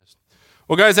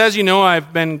Well, guys, as you know,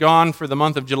 I've been gone for the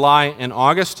month of July and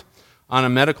August on a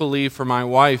medical leave for my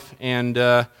wife, and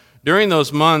during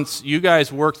those months, you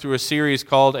guys worked through a series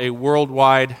called A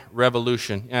Worldwide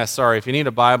Revolution. Yeah, sorry, if you need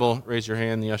a Bible, raise your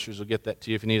hand. The ushers will get that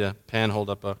to you. If you need a pen, hold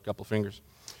up a couple fingers.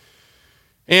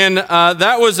 And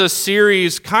that was a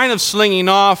series kind of slinging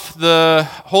off the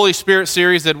Holy Spirit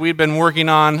series that we'd been working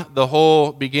on the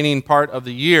whole beginning part of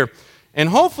the year. And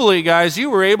hopefully, guys, you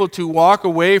were able to walk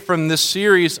away from this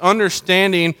series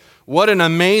understanding what an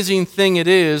amazing thing it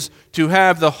is to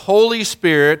have the Holy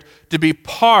Spirit to be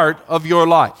part of your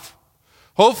life.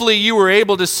 Hopefully, you were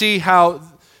able to see how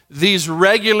these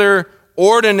regular,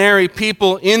 ordinary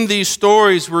people in these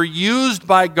stories were used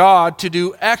by God to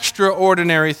do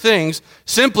extraordinary things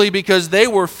simply because they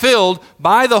were filled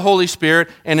by the Holy Spirit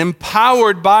and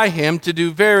empowered by Him to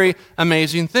do very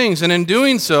amazing things. And in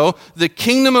doing so, the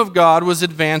kingdom of God was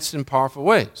advanced in powerful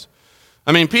ways.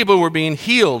 I mean, people were being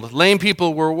healed, lame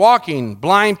people were walking,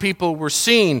 blind people were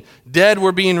seeing, dead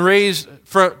were being raised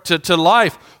to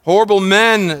life, horrible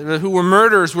men who were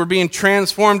murderers were being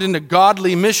transformed into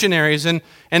godly missionaries. And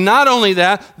not only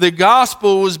that, the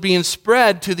gospel was being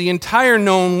spread to the entire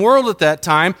known world at that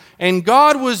time, and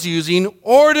God was using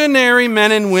ordinary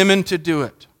men and women to do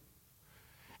it.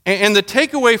 And the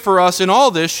takeaway for us in all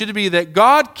this should be that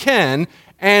God can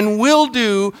and will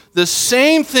do the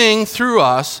same thing through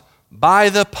us by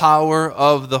the power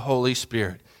of the Holy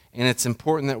Spirit. And it's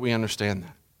important that we understand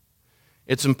that.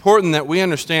 It's important that we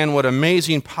understand what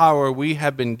amazing power we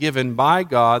have been given by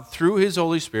God through His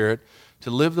Holy Spirit to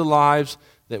live the lives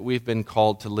that we've been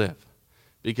called to live.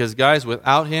 Because, guys,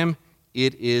 without Him,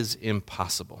 it is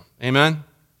impossible. Amen?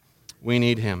 We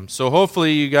need Him. So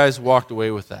hopefully you guys walked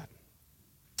away with that.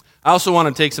 I also want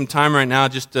to take some time right now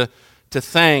just to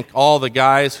thank all the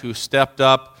guys who stepped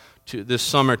up this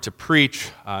summer to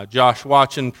preach. Josh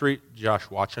Watson preached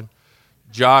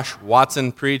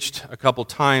a couple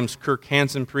times. Kirk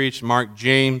Hansen preached. Mark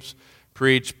James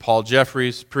preached. Paul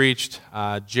Jeffries preached.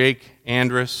 Jake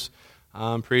Andrus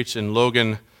preached. And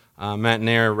Logan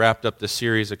Matnair wrapped up the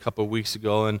series a couple weeks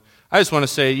ago. And I just want to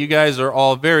say you guys are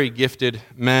all very gifted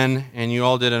men, and you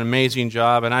all did an amazing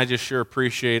job. And I just sure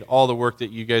appreciate all the work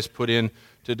that you guys put in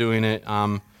to doing it.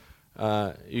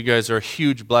 You guys are a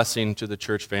huge blessing to the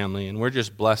church family, and we're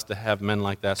just blessed to have men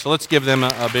like that. So let's give them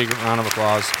a big round of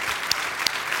applause.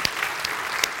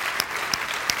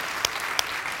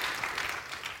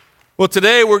 Well,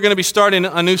 today we're going to be starting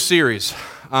a new series.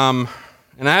 And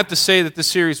I have to say that this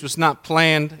series was not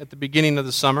planned at the beginning of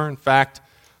the summer. In fact,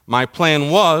 my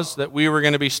plan was that we were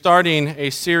going to be starting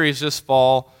a series this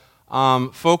fall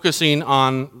focusing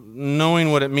on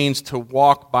knowing what it means to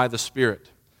walk by the Spirit.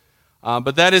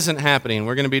 But that isn't happening.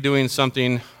 We're going to be doing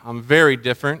something very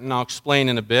different, and I'll explain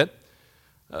in a bit.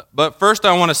 But first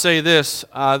I want to say this.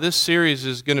 This series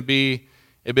is going to be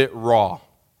a bit raw.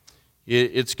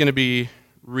 It's going to be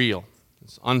real.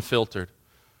 It's unfiltered.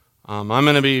 I'm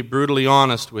going to be brutally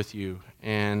honest with you,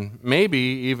 and maybe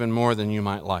even more than you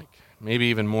might like. Maybe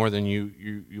even more than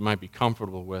you might be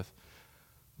comfortable with.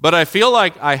 But I feel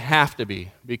like I have to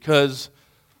be, because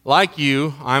like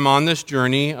you, I'm on this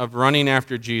journey of running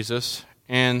after Jesus,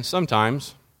 and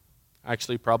sometimes,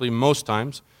 actually probably most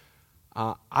times,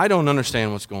 I don't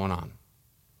understand what's going on.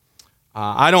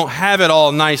 I don't have it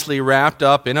all nicely wrapped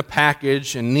up in a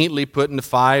package and neatly put into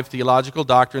 5 theological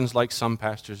doctrines like some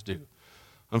pastors do.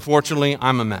 Unfortunately,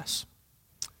 I'm a mess.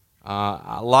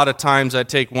 A lot of times I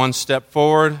take 1 step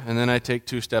forward, and then I take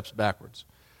 2 steps backwards.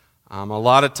 A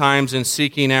lot of times in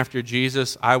seeking after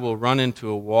Jesus, I will run into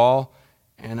a wall,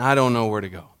 and I don't know where to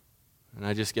go, and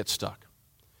I just get stuck.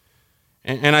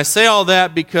 And I say all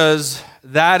that because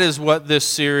that is what this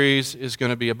series is going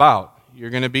to be about. You're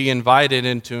going to be invited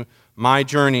into my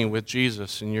journey with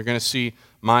Jesus, and you're going to see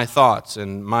my thoughts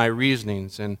and my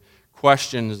reasonings and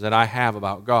questions that I have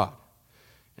about God.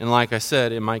 And like I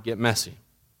said, it might get messy.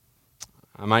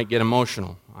 I might get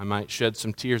emotional. I might shed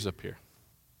some tears up here.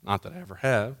 Not that I ever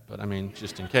have, but I mean,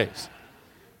 just in case.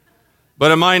 But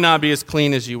it might not be as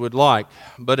clean as you would like,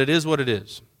 but it is what it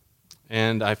is.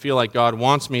 And I feel like God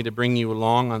wants me to bring you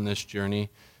along on this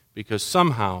journey because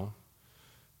somehow,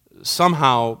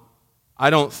 I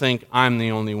don't think I'm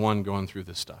the only one going through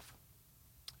this stuff.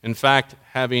 In fact,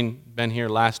 having been here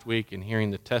last week and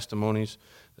hearing the testimonies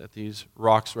that these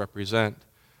rocks represent,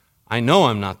 I know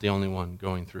I'm not the only one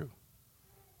going through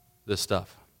this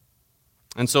stuff.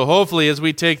 And so hopefully as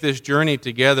we take this journey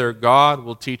together, God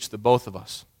will teach the both of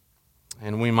us.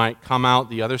 And we might come out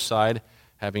the other side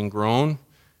having grown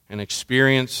and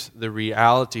experienced the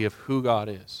reality of who God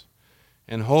is.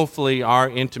 And hopefully our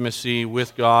intimacy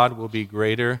with God will be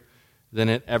greater than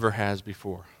it ever has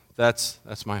before. That's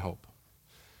my hope.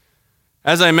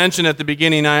 As I mentioned at the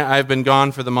beginning, I've been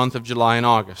gone for the month of July and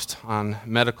August on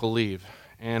medical leave.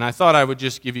 And I thought I would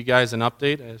just give you guys an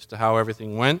update as to how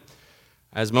everything went.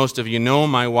 As most of you know,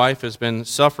 my wife has been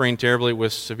suffering terribly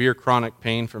with severe chronic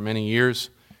pain for many years.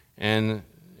 And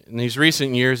in these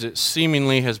recent years, it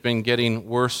seemingly has been getting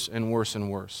worse and worse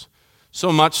and worse.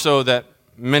 So much so that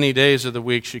many days of the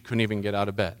week she couldn't even get out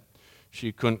of bed.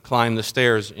 She couldn't climb the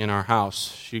stairs in our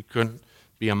house. She couldn't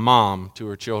be a mom to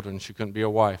her children. She couldn't be a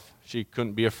wife. She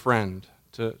couldn't be a friend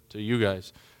to you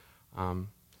guys.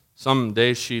 Some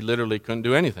days she literally couldn't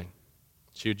do anything.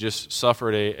 She just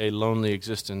suffered a lonely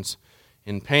existence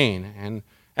in pain. And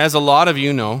as a lot of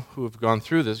you know who have gone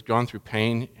through this, gone through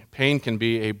pain, pain can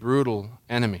be a brutal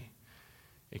enemy.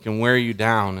 It can wear you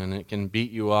down, and it can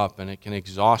beat you up, and it can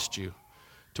exhaust you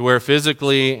to where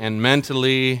physically and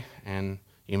mentally and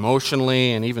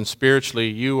emotionally and even spiritually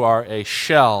you are a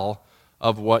shell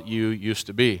of what you used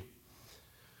to be.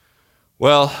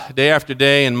 Well, day after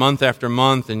day and month after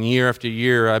month and year after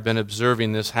year, I've been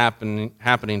observing this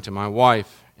happening to my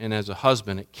wife, and as a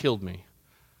husband, it killed me.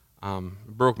 It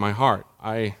broke my heart.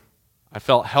 I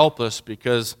felt helpless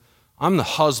because I'm the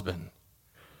husband,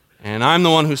 and I'm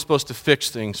the one who's supposed to fix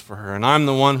things for her, and I'm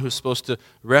the one who's supposed to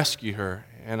rescue her,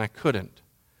 and I couldn't.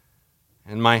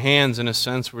 And my hands, in a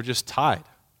sense, were just tied.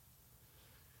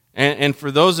 And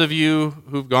for those of you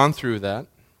who've gone through that,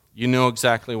 you know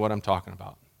exactly what I'm talking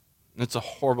about. It's a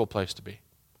horrible place to be.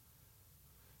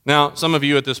 Now, some of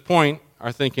you at this point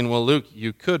are thinking, well, Luke,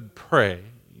 you could pray.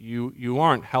 You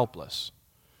aren't helpless.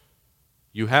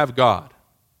 You have God.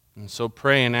 And so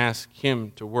pray and ask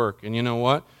Him to work. And you know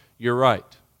what? You're right.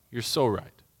 You're so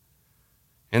right.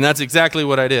 And that's exactly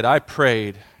what I did. I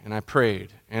prayed and I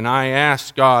prayed. And I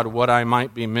asked God what I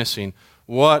might be missing.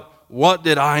 What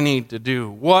did I need to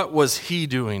do? What was He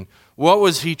doing? What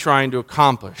was He trying to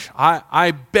accomplish?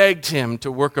 I begged Him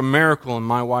to work a miracle in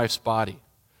my wife's body.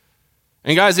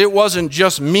 And guys, it wasn't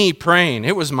just me praying.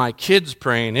 It was my kids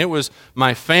praying. It was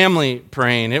my family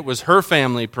praying. It was her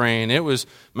family praying. It was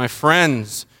my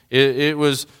friends. It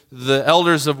was the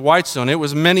elders of Whitestone. It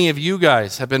was many of you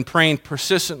guys have been praying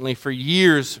persistently for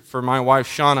years for my wife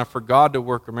Shauna for God to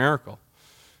work a miracle.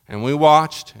 And we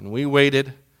watched and we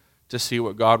waited to see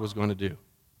what God was going to do.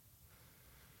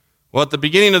 Well, at the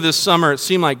beginning of this summer, it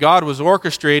seemed like God was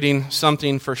orchestrating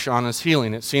something for Shauna's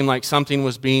healing. It seemed like something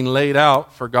was being laid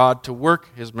out for God to work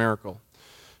His miracle.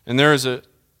 And there is a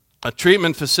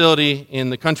treatment facility in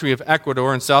the country of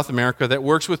Ecuador in South America that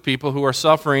works with people who are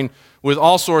suffering with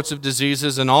all sorts of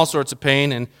diseases and all sorts of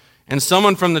pain. And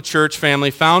someone from the church family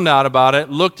found out about it,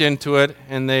 looked into it,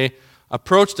 and they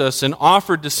approached us and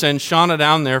offered to send Shauna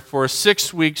down there for a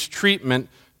 6 weeks treatment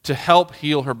to help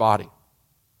heal her body.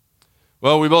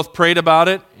 Well, we both prayed about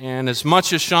it, and as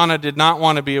much as Shauna did not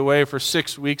want to be away for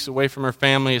 6 weeks away from her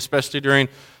family, especially during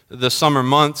the summer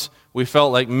months, we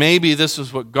felt like maybe this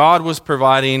was what God was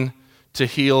providing to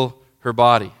heal her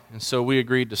body. And so we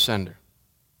agreed to send her.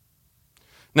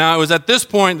 Now, it was at this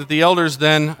point that the elders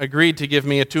then agreed to give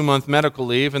me a 2-month medical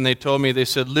leave, and they told me, they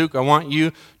said, Luke, I want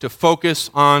you to focus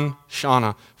on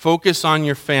Shauna. Focus on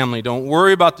your family. Don't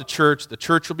worry about the church. The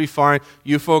church will be fine.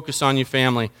 You focus on your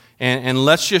family. And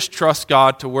let's just trust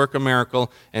God to work a miracle,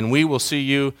 and we will see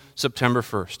you September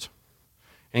 1st.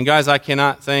 And guys, I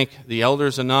cannot thank the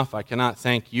elders enough. I cannot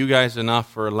thank you guys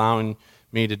enough for allowing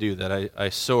me to do that. I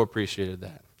so appreciated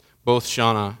that. Both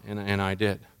Shauna and I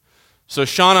did. So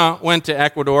Shauna went to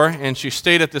Ecuador, and she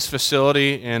stayed at this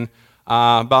facility, and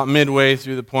about midway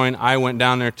through the point, I went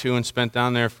down there too and spent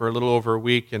down there for a little over a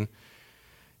week. And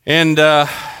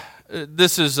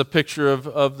this is a picture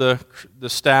of the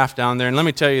staff down there, and let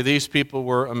me tell you, these people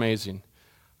were amazing.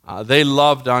 They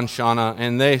loved on Shauna,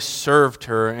 and they served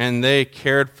her, and they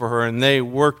cared for her, and they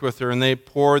worked with her, and they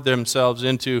poured themselves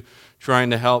into trying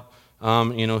to help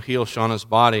heal Shauna's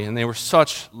body, and they were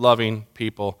such loving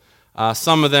people.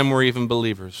 Some of them were even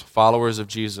believers, followers of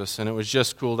Jesus, and it was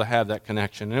just cool to have that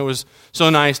connection. And it was so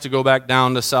nice to go back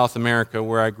down to South America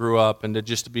where I grew up and to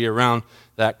just be around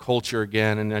that culture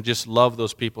again, and I just love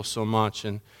those people so much.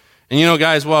 And you know,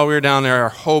 guys, while we were down there, our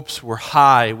hopes were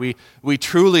high. We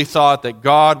truly thought that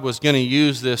God was going to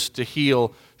use this to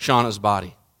heal Shauna's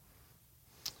body.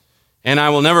 And I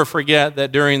will never forget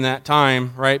that during that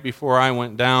time, right before I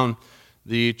went down,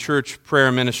 the church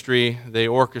prayer ministry, they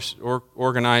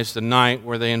organized a night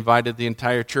where they invited the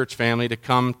entire church family to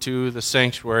come to the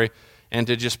sanctuary and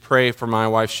to just pray for my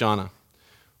wife, Shauna.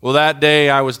 Well, that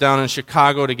day I was down in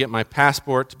Chicago to get my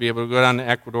passport to be able to go down to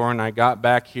Ecuador, and I got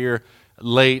back here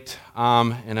late,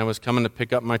 and I was coming to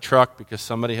pick up my truck because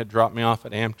somebody had dropped me off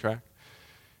at Amtrak.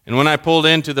 And when I pulled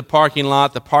into the parking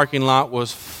lot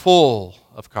was full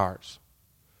of cars.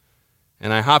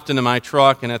 And I hopped into my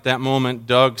truck, and at that moment,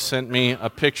 Doug sent me a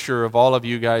picture of all of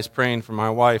you guys praying for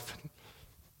my wife.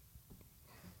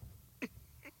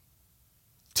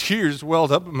 Tears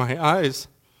welled up in my eyes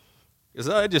because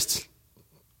I just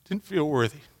didn't feel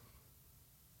worthy.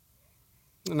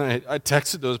 And I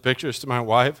texted those pictures to my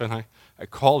wife, and I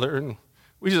called her, and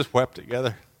we just wept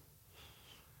together,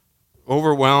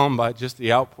 overwhelmed by just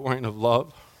the outpouring of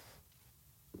love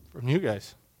from you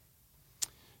guys.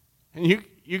 And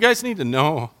you guys need to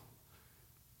know,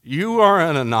 you are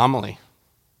an anomaly.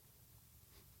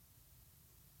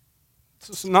 This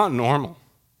is not normal.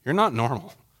 You're not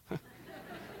normal.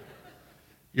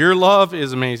 Your love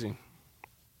is amazing.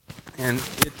 And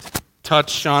it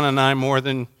touched Sean and I more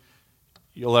than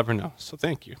you'll ever know. So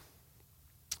thank you.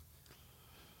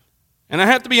 And I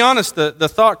have to be honest, the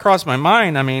thought crossed my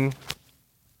mind. I mean,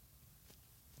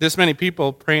 this many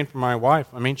people praying for my wife.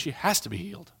 I mean, she has to be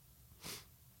healed.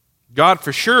 God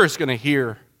for sure is going to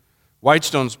hear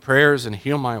Whitestone's prayers and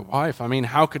heal my wife. I mean,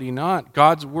 how could he not?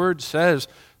 God's word says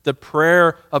the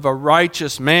prayer of a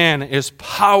righteous man is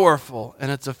powerful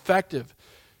and it's effective.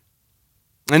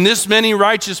 And this many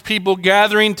righteous people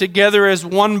gathering together as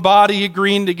one body,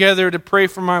 agreeing together to pray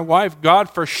for my wife,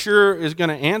 God for sure is going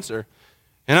to answer.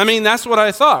 And I mean, that's what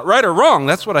I thought. Right or wrong,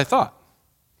 that's what I thought.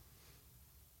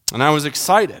 And I was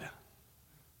excited.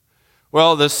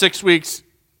 Well, the 6 weeks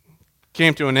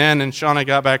came to an end, and Sean and I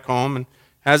got back home, and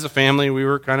as a family, we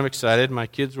were kind of excited. My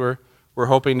kids were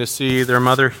hoping to see their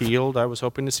mother healed. I was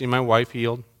hoping to see my wife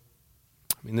healed.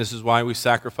 I mean, this is why we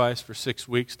sacrificed for 6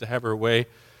 weeks to have her away,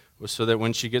 was so that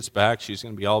when she gets back, she's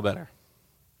going to be all better.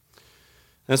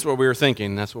 That's what we were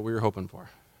thinking. That's what we were hoping for.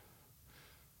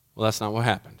 Well, that's not what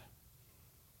happened.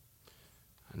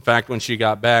 In fact, when she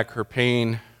got back, her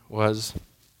pain was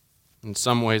in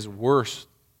some ways worse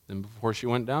than before she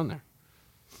went down there.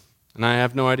 And I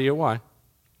have no idea why.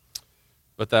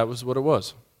 But that was what it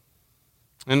was.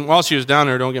 And while she was down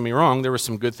there, don't get me wrong, there were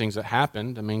some good things that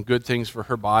happened. I mean, good things for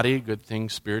her body, good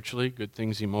things spiritually, good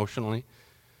things emotionally.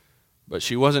 But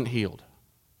she wasn't healed.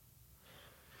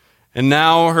 And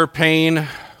now her pain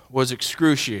was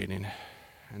excruciating.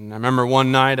 And I remember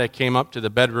one night I came up to the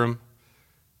bedroom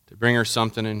to bring her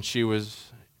something, and she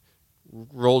was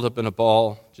rolled up in a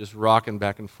ball, just rocking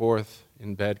back and forth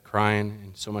in bed, crying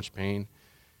in so much pain.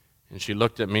 And she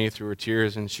looked at me through her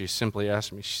tears, and she simply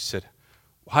asked me, she said,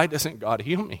 "Why doesn't God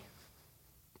heal me?"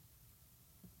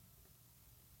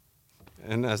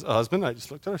 And as a husband, I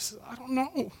just looked at her and said, "I don't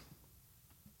know."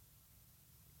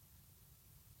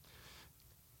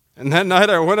 And that night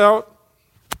I went out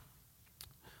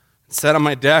and sat on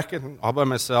my deck and all by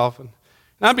myself. And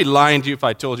I'd be lying to you if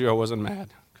I told you I wasn't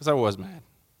mad, because I was mad.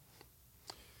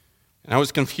 And I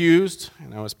was confused,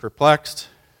 and I was perplexed,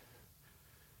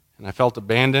 and I felt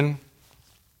abandoned.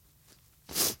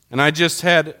 And I just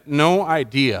had no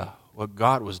idea what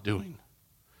God was doing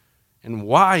and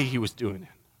why he was doing it.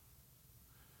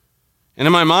 And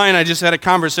in my mind, I just had a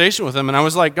conversation with him, and I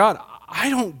was like, "God,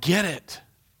 I don't get it.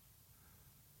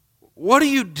 What are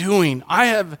you doing? I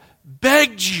have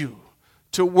begged you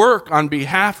to work on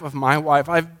behalf of my wife.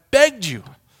 I've begged you.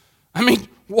 I mean,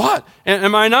 what?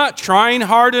 Am I not trying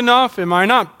hard enough? Am I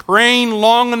not praying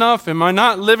long enough? Am I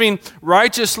not living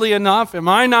righteously enough? Am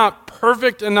I not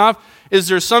perfect enough? Is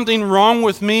there something wrong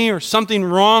with me or something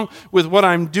wrong with what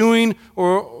I'm doing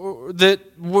or that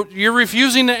you're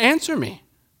refusing to answer me?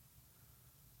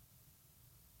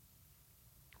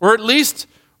 Or at least,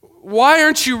 why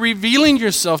aren't you revealing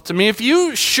yourself to me? If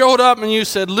you showed up and you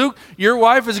said, "Luke, your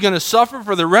wife is going to suffer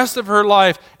for the rest of her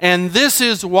life, and this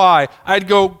is why," I'd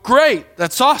go, "Great,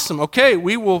 that's awesome. Okay,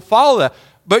 we will follow that."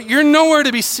 But you're nowhere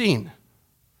to be seen.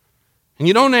 And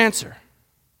you don't answer.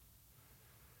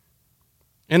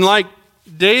 And like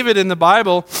David in the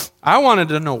Bible, I wanted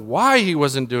to know why he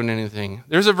wasn't doing anything.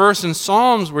 There's a verse in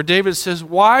Psalms where David says,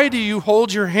 "Why do you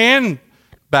hold your hand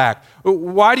back?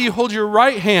 Why do you hold your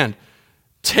right hand?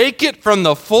 Take it from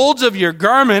the folds of your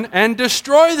garment and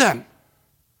destroy them."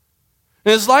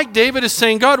 And it's like David is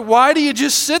saying, "God, why do you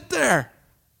just sit there?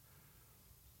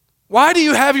 Why do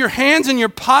you have your hands in your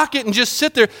pocket and just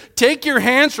sit there? Take your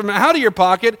hands from out of your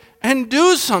pocket and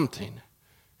do something."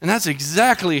 And that's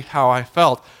exactly how I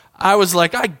felt. I was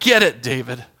like, "I get it,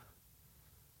 David.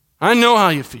 I know how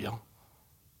you feel.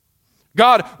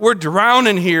 God, we're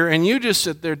drowning here and you just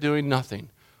sit there doing nothing.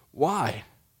 Why?"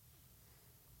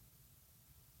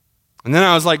 And then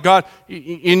I was like, "God,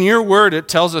 in your word, it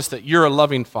tells us that you're a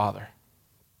loving father.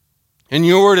 In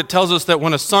your word, it tells us that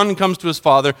when a son comes to his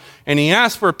father and he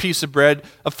asks for a piece of bread,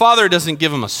 a father doesn't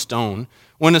give him a stone.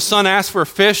 When a son asks for a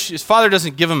fish, his father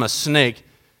doesn't give him a snake.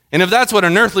 And if that's what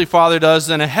an earthly father does,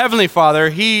 then a heavenly Father,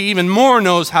 He even more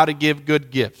knows how to give good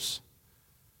gifts.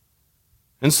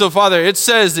 And so, Father, it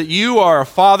says that You are a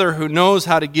Father who knows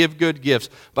how to give good gifts.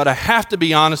 But I have to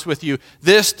be honest with You,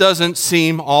 this doesn't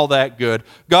seem all that good.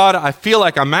 God, I feel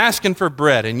like I'm asking for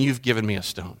bread and You've given me a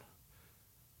stone.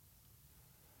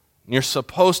 You're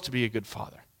supposed to be a good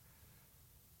Father.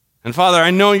 And Father, I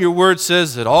know Your word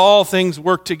says that all things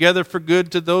work together for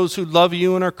good to those who love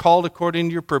You and are called according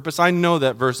to Your purpose. I know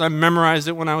that verse. I memorized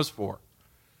it when I was 4.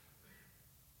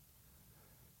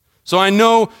 So I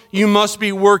know You must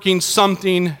be working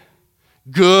something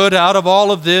good out of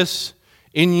all of this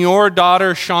in Your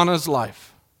daughter Shauna's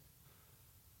life.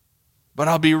 But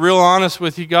I'll be real honest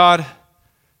with You, God,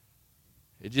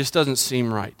 it just doesn't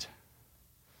seem right.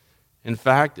 In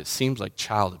fact, it seems like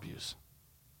child abuse.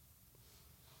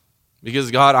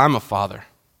 Because, God, I'm a father,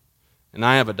 and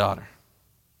I have a daughter.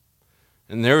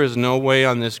 And there is no way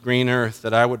on this green earth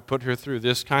that I would put her through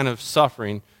this kind of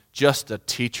suffering just to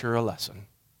teach her a lesson.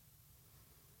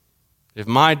 If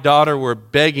my daughter were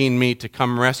begging me to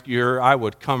come rescue her, I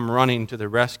would come running to the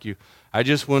rescue. I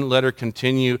just wouldn't let her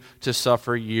continue to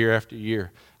suffer year after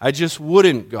year. I just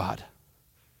wouldn't, God.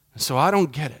 And so I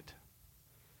don't get it.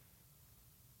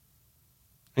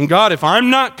 And God, if I'm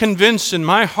not convinced in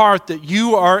my heart that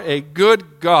You are a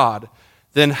good God,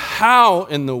 then how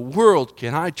in the world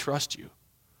can I trust You?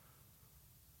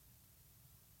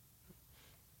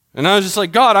 And I was just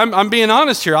like, God, I'm being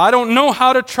honest here. I don't know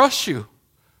how to trust You.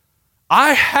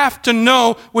 I have to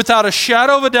know without a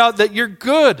shadow of a doubt that You're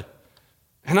good.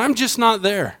 And I'm just not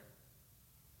there.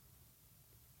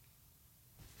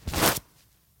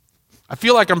 I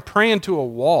feel like I'm praying to a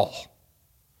wall.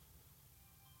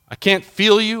 I can't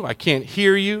feel You. I can't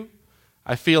hear You.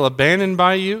 I feel abandoned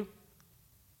by You.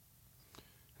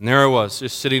 And there I was,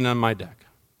 just sitting on my deck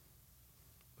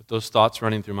with those thoughts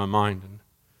running through my mind.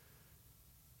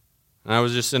 And I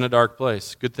was just in a dark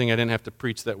place. Good thing I didn't have to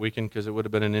preach that weekend because it would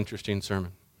have been an interesting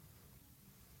sermon.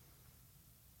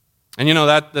 And you know,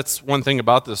 that's one thing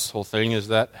about this whole thing is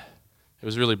that it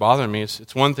was really bothering me.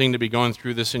 It's one thing to be going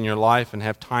through this in your life and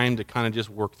have time to kind of just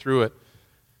work through it.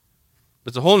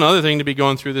 But it's a whole other thing to be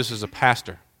going through this as a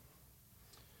pastor.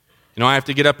 You know, I have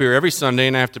to get up here every Sunday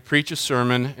and I have to preach a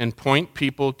sermon and point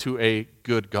people to a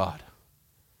good God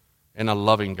and a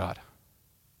loving God.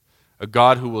 A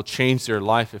God who will change their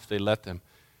life if they let them.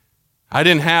 I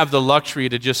didn't have the luxury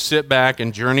to just sit back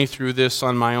and journey through this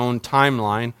on my own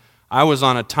timeline. I was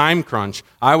on a time crunch.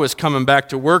 I was coming back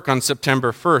to work on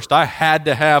September 1st. I had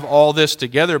to have all this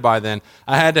together by then.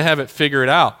 I had to have it figured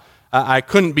out. I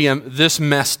couldn't be this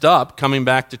messed up coming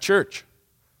back to church.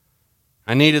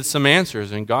 I needed some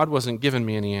answers, and God wasn't giving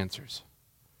me any answers.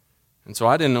 And so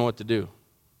I didn't know what to do.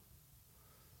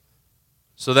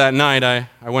 So that night, I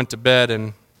went to bed,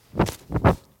 and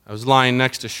I was lying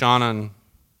next to Shauna, and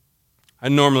I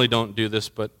normally don't do this,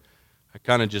 but I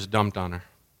kind of just dumped on her.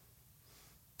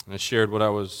 And I shared what I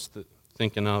was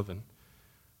thinking of, and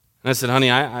I said, honey,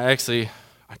 I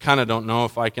kind of don't know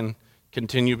if I can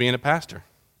continue being a pastor.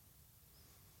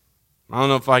 I don't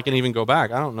know if I can even go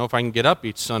back. I don't know if I can get up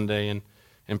each Sunday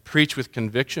and preach with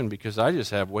conviction because I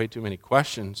just have way too many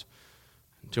questions,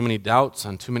 too many doubts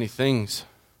on too many things.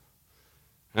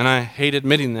 And I hate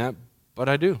admitting that, but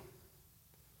I do.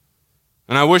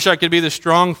 And I wish I could be the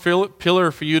strong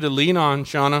pillar for you to lean on,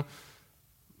 Shauna,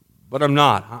 but I'm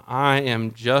not. I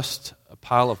am just a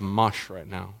pile of mush right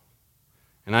now.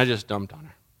 And I just dumped on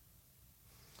her.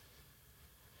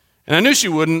 And I knew she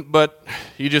wouldn't, but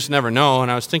you just never know.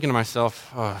 And I was thinking to myself,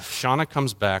 if Shauna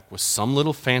comes back with some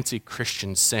little fancy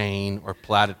Christian saying or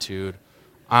platitude,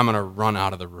 I'm going to run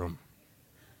out of the room.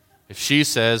 If she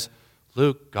says,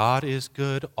 Luke, God is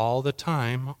good all the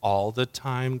time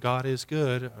God is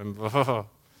good.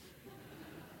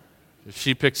 If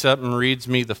she picks up and reads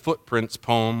me the Footprints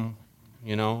poem,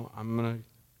 I'm going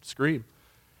to scream.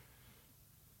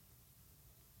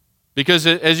 Because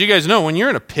as you guys know, when you're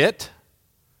in a pit,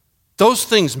 those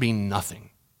things mean nothing.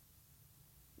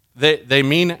 They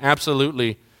mean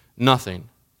absolutely nothing.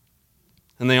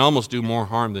 And they almost do more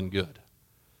harm than good.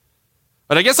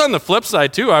 But I guess on the flip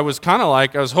side, too, I was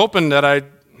hoping that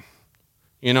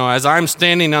as I'm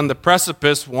standing on the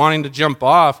precipice wanting to jump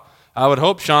off, I would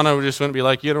hope Shauna would just wouldn't be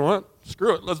like, you know what,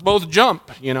 screw it, let's both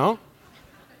jump,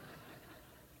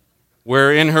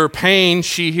 Where in her pain,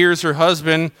 she hears her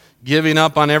husband giving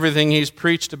up on everything he's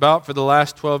preached about for the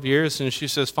last 12 years, and she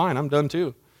says, fine, I'm done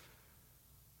too.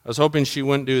 I was hoping she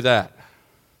wouldn't do that.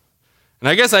 And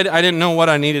I guess I didn't know what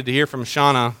I needed to hear from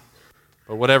Shauna,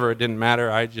 but whatever, it didn't matter.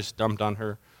 I just dumped on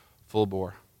her full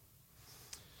bore.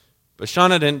 But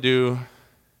Shauna didn't do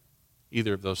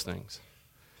either of those things.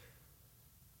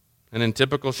 And in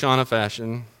typical Shauna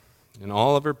fashion, in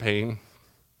all of her pain,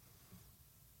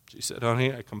 she said,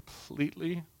 honey, I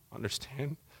completely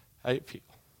understand how you feel.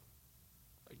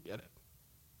 I get it.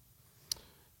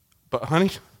 But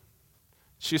honey,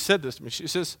 she said this to me. She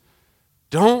says,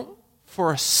 don't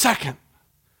for a second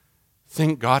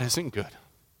think God isn't good.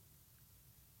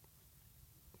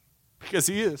 Because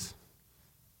he is.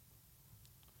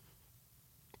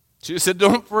 She said,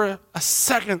 don't for a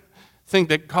second think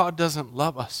that God doesn't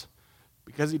love us.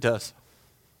 Because he does.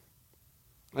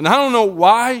 And I don't know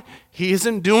why he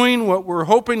isn't doing what we're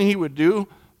hoping he would do,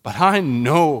 but I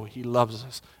know he loves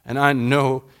us, and I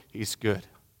know he's good.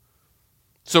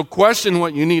 So question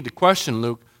what you need to question,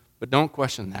 Luke, but don't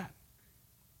question that.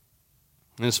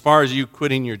 And as far as you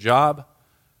quitting your job,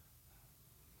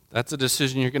 that's a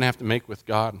decision you're going to have to make with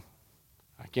God.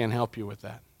 I can't help you with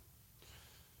that.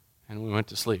 And we went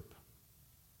to sleep.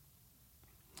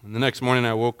 And the next morning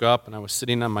I woke up and I was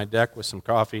sitting on my deck with some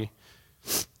coffee.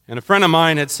 And a friend of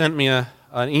mine had sent me an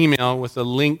email with a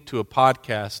link to a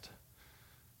podcast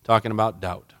talking about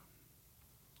doubt.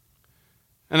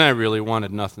 And I really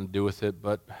wanted nothing to do with it,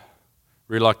 but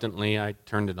reluctantly I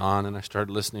turned it on and I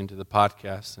started listening to the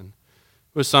podcast. And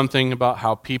it was something about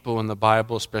how people in the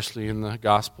Bible, especially in the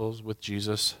Gospels with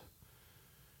Jesus,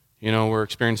 were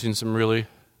experiencing some really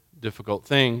difficult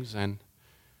things, and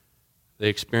they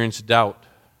experienced doubt.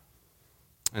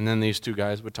 And then these two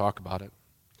guys would talk about it.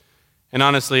 And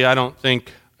honestly, I don't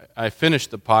think I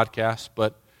finished the podcast,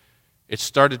 but it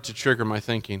started to trigger my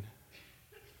thinking.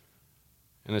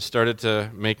 And it started to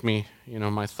make me,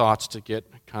 my thoughts to get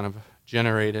kind of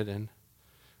generated. And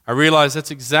I realized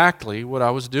that's exactly what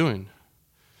I was doing.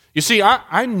 You see,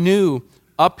 I knew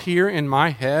up here in my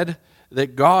head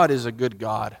that God is a good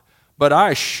God, but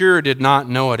I sure did not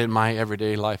know it in my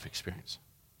everyday life experience.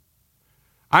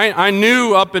 I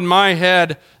knew up in my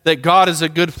head that God is a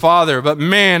good father, but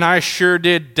man, I sure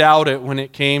did doubt it when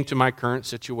it came to my current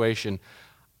situation.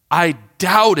 I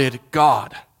doubted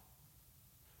God.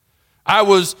 I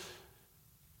was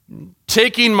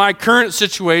taking my current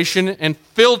situation and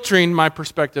filtering my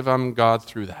perspective on God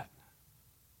through that.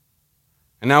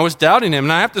 And I was doubting him,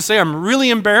 and I have to say I'm really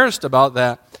embarrassed about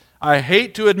that. I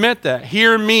hate to admit that.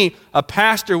 Hear me, a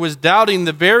pastor was doubting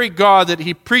the very God that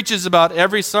he preaches about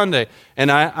every Sunday.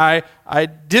 And I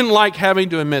didn't like having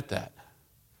to admit that.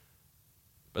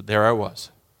 But there I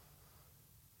was.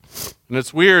 And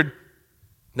it's weird.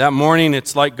 That morning,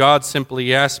 it's like God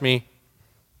simply asked me,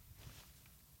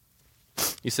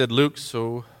 he said, Luke,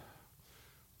 so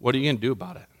what are you going to do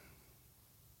about it?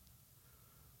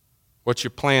 What's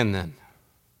your plan then?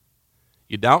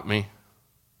 You doubt me.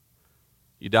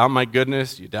 You doubt my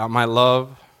goodness, you doubt my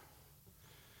love,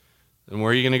 then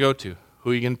where are you going to go to? Who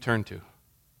are you going to turn to?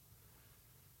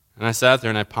 And I sat there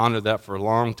and I pondered that for a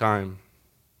long time.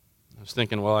 I was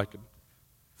thinking, well, I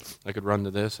could run to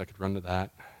this, I could run to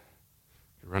that.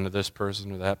 I could run to this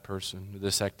person or that person, or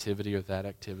this activity or that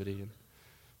activity.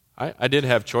 And I did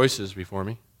have choices before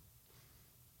me.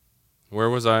 Where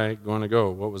was I going to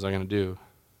go? What was I going to do?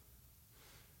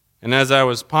 And as I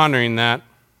was pondering that,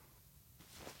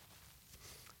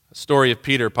 a story of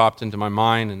Peter popped into my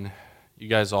mind, and you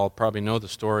guys all probably know the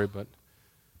story, but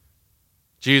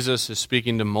Jesus is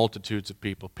speaking to multitudes of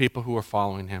people who are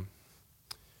following him.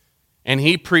 And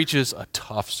he preaches a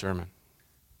tough sermon.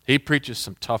 He preaches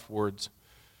some tough words.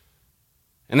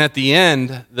 And at the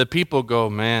end, the people go,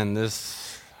 man,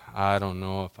 I don't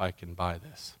know if I can buy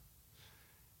this.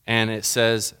 And it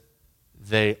says,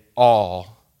 they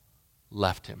all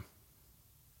left him.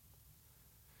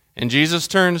 And Jesus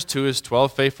turns to his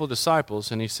 12 faithful disciples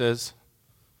and he says,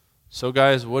 so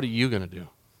guys, what are you going to do?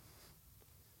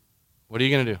 What are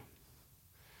you going to do?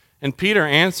 And Peter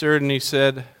answered and he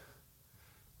said,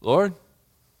 Lord,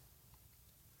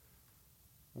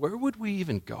 where would we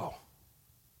even go?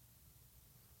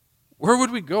 Where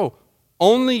would we go?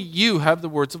 Only you have the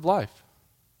words of life.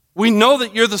 We know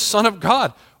that you're the Son of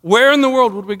God. Where in the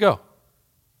world would we go?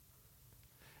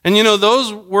 And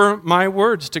those were my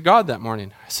words to God that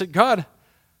morning. I said, God,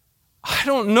 I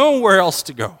don't know where else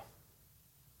to go.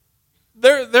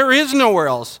 There is nowhere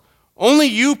else. Only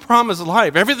you promise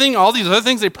life. Everything, all these other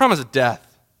things, they promise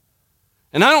death.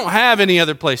 And I don't have any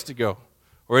other place to go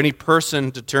or any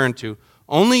person to turn to.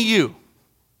 Only you.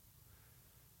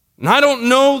 And I don't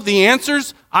know the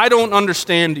answers. I don't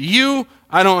understand you.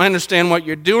 I don't understand what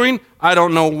you're doing. I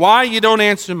don't know why you don't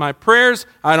answer my prayers.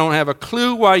 I don't have a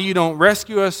clue why you don't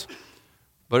rescue us.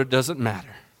 But it doesn't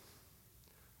matter.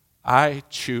 I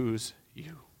choose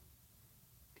you.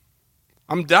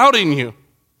 I'm doubting you,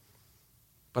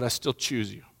 but I still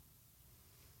choose you.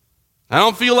 I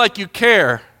don't feel like you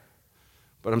care,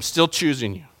 but I'm still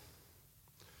choosing you.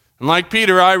 And like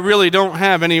Peter, I really don't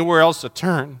have anywhere else to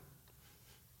turn,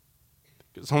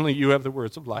 because only you have the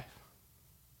words of life.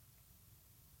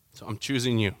 So I'm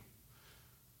choosing you.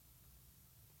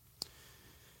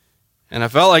 And I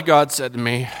felt like God said to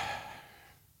me,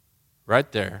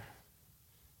 right there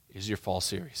is your fall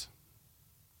series.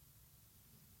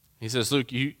 He says,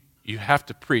 Luke, you have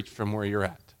to preach from where you're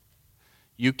at.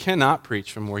 You cannot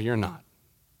preach from where you're not.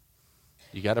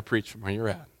 You got to preach from where you're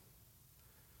at.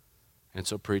 And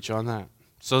so preach on that.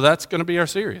 So that's going to be our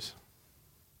series.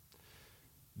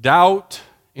 Doubt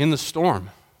in the storm.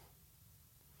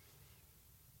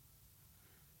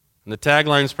 And the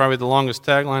tagline is probably the longest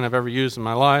tagline I've ever used in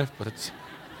my life, but it's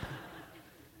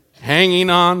hanging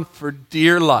on for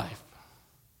dear life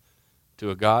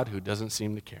to a God who doesn't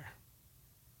seem to care.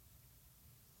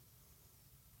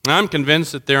 Now, I'm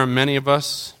convinced that there are many of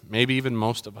us, maybe even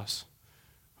most of us,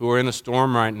 who are in a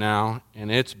storm right now, and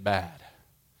it's bad.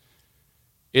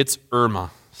 It's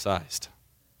Irma-sized.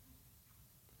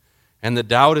 And the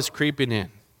doubt is creeping in.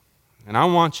 And I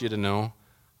want you to know,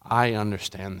 I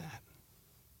understand that.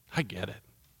 I get it.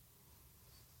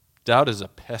 Doubt is a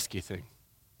pesky thing.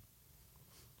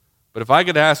 But if I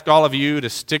could ask all of you to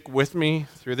stick with me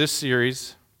through this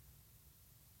series,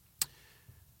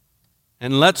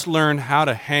 and let's learn how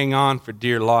to hang on for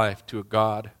dear life to a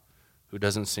God who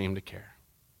doesn't seem to care.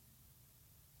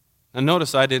 Now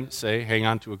notice I didn't say hang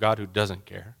on to a God who doesn't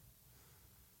care,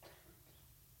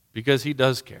 because he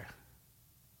does care.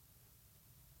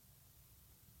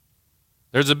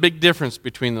 There's a big difference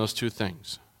between those two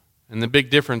things. And the big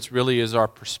difference really is our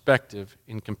perspective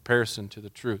in comparison to the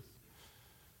truth.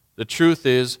 The truth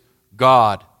is,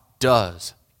 God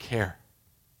does care.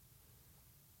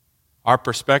 Our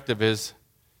perspective is,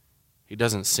 he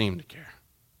doesn't seem to care.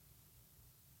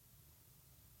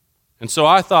 And so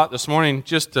I thought this morning,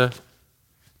 just to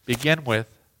begin with,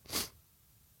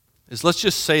 is let's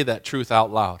just say that truth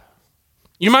out loud.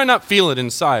 You might not feel it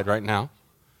inside right now,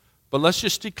 but let's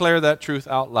just declare that truth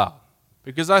out loud,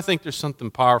 because I think there's something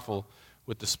powerful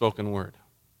with the spoken word.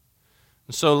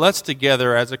 And so let's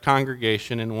together as a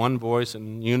congregation in one voice and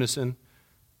in unison,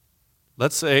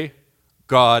 let's say,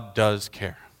 God does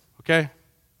care. Okay?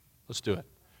 Let's do it.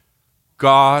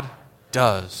 God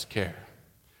does care.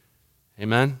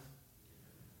 Amen?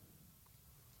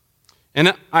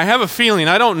 And I have a feeling,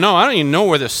 I don't even know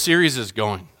where this series is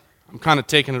going. I'm kind of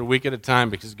taking it a week at a time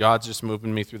because God's just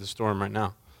moving me through the storm right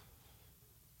now.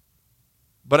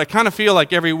 But I kind of feel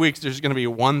like every week there's going to be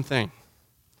one thing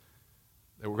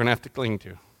that we're going to have to cling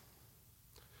to.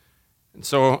 And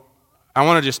so I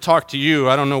want to just talk to you.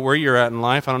 I don't know where you're at in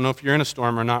life. I don't know if you're in a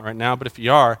storm or not right now, but if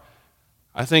you are,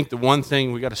 I think the one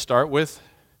thing we got to start with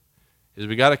is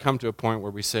we got to come to a point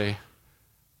where we say,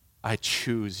 I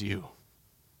choose you.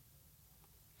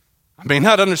 I may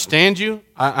not understand you.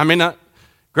 I may not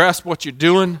grasp what you're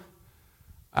doing.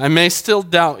 I may still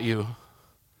doubt you.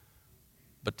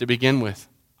 But to begin with,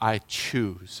 I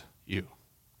choose you.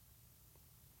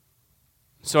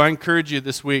 So I encourage you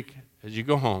this week as you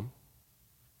go home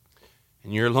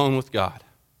and you're alone with God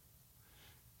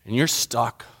and you're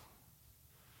stuck,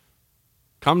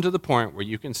 come to the point where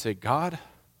you can say, God,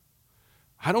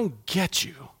 I don't get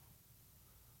you,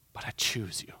 but I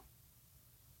choose you.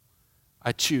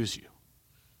 I choose you.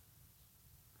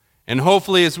 And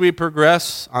hopefully as we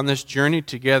progress on this journey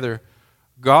together,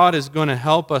 God is going to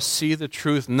help us see the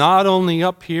truth not only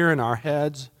up here in our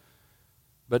heads,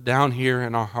 but down here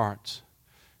in our hearts,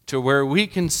 to where we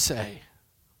can say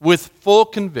with full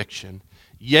conviction,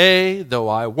 yea, though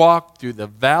I walk through the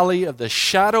valley of the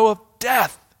shadow of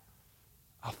death,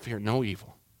 I'll fear no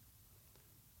evil,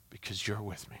 because you're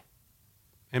with me.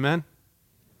 Amen?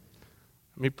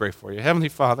 Let me pray for you. Heavenly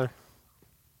Father,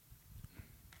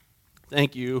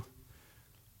 thank you.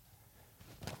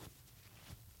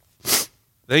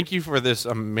 Thank you for this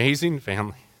amazing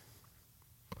family.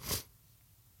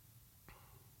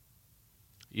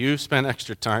 You spent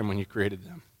extra time when you created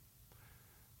them,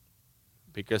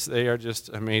 because they are just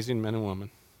amazing men and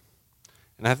women.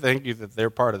 And I thank you that they're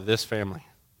part of this family,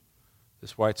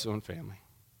 this Whitestone family.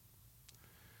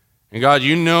 And God,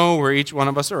 you know where each one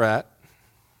of us are at.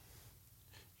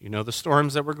 You know the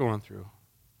storms that we're going through.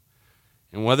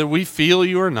 And whether we feel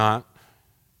you or not,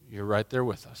 you're right there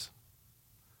with us.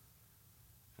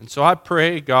 And so I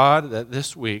pray, God, that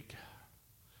this week,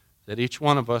 that each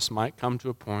one of us might come to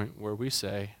a point where we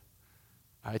say,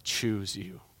 I choose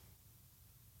you.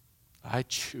 I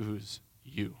choose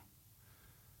you.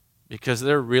 Because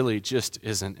there really just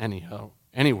isn't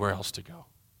anywhere else to go.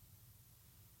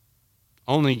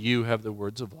 Only you have the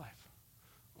words of life.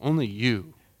 Only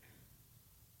you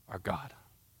are God.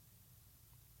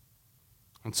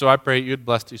 And so I pray you'd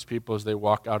bless these people as they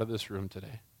walk out of this room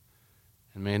today.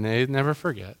 And may they never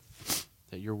forget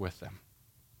that you're with them.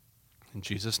 In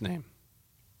Jesus' name,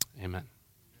 amen.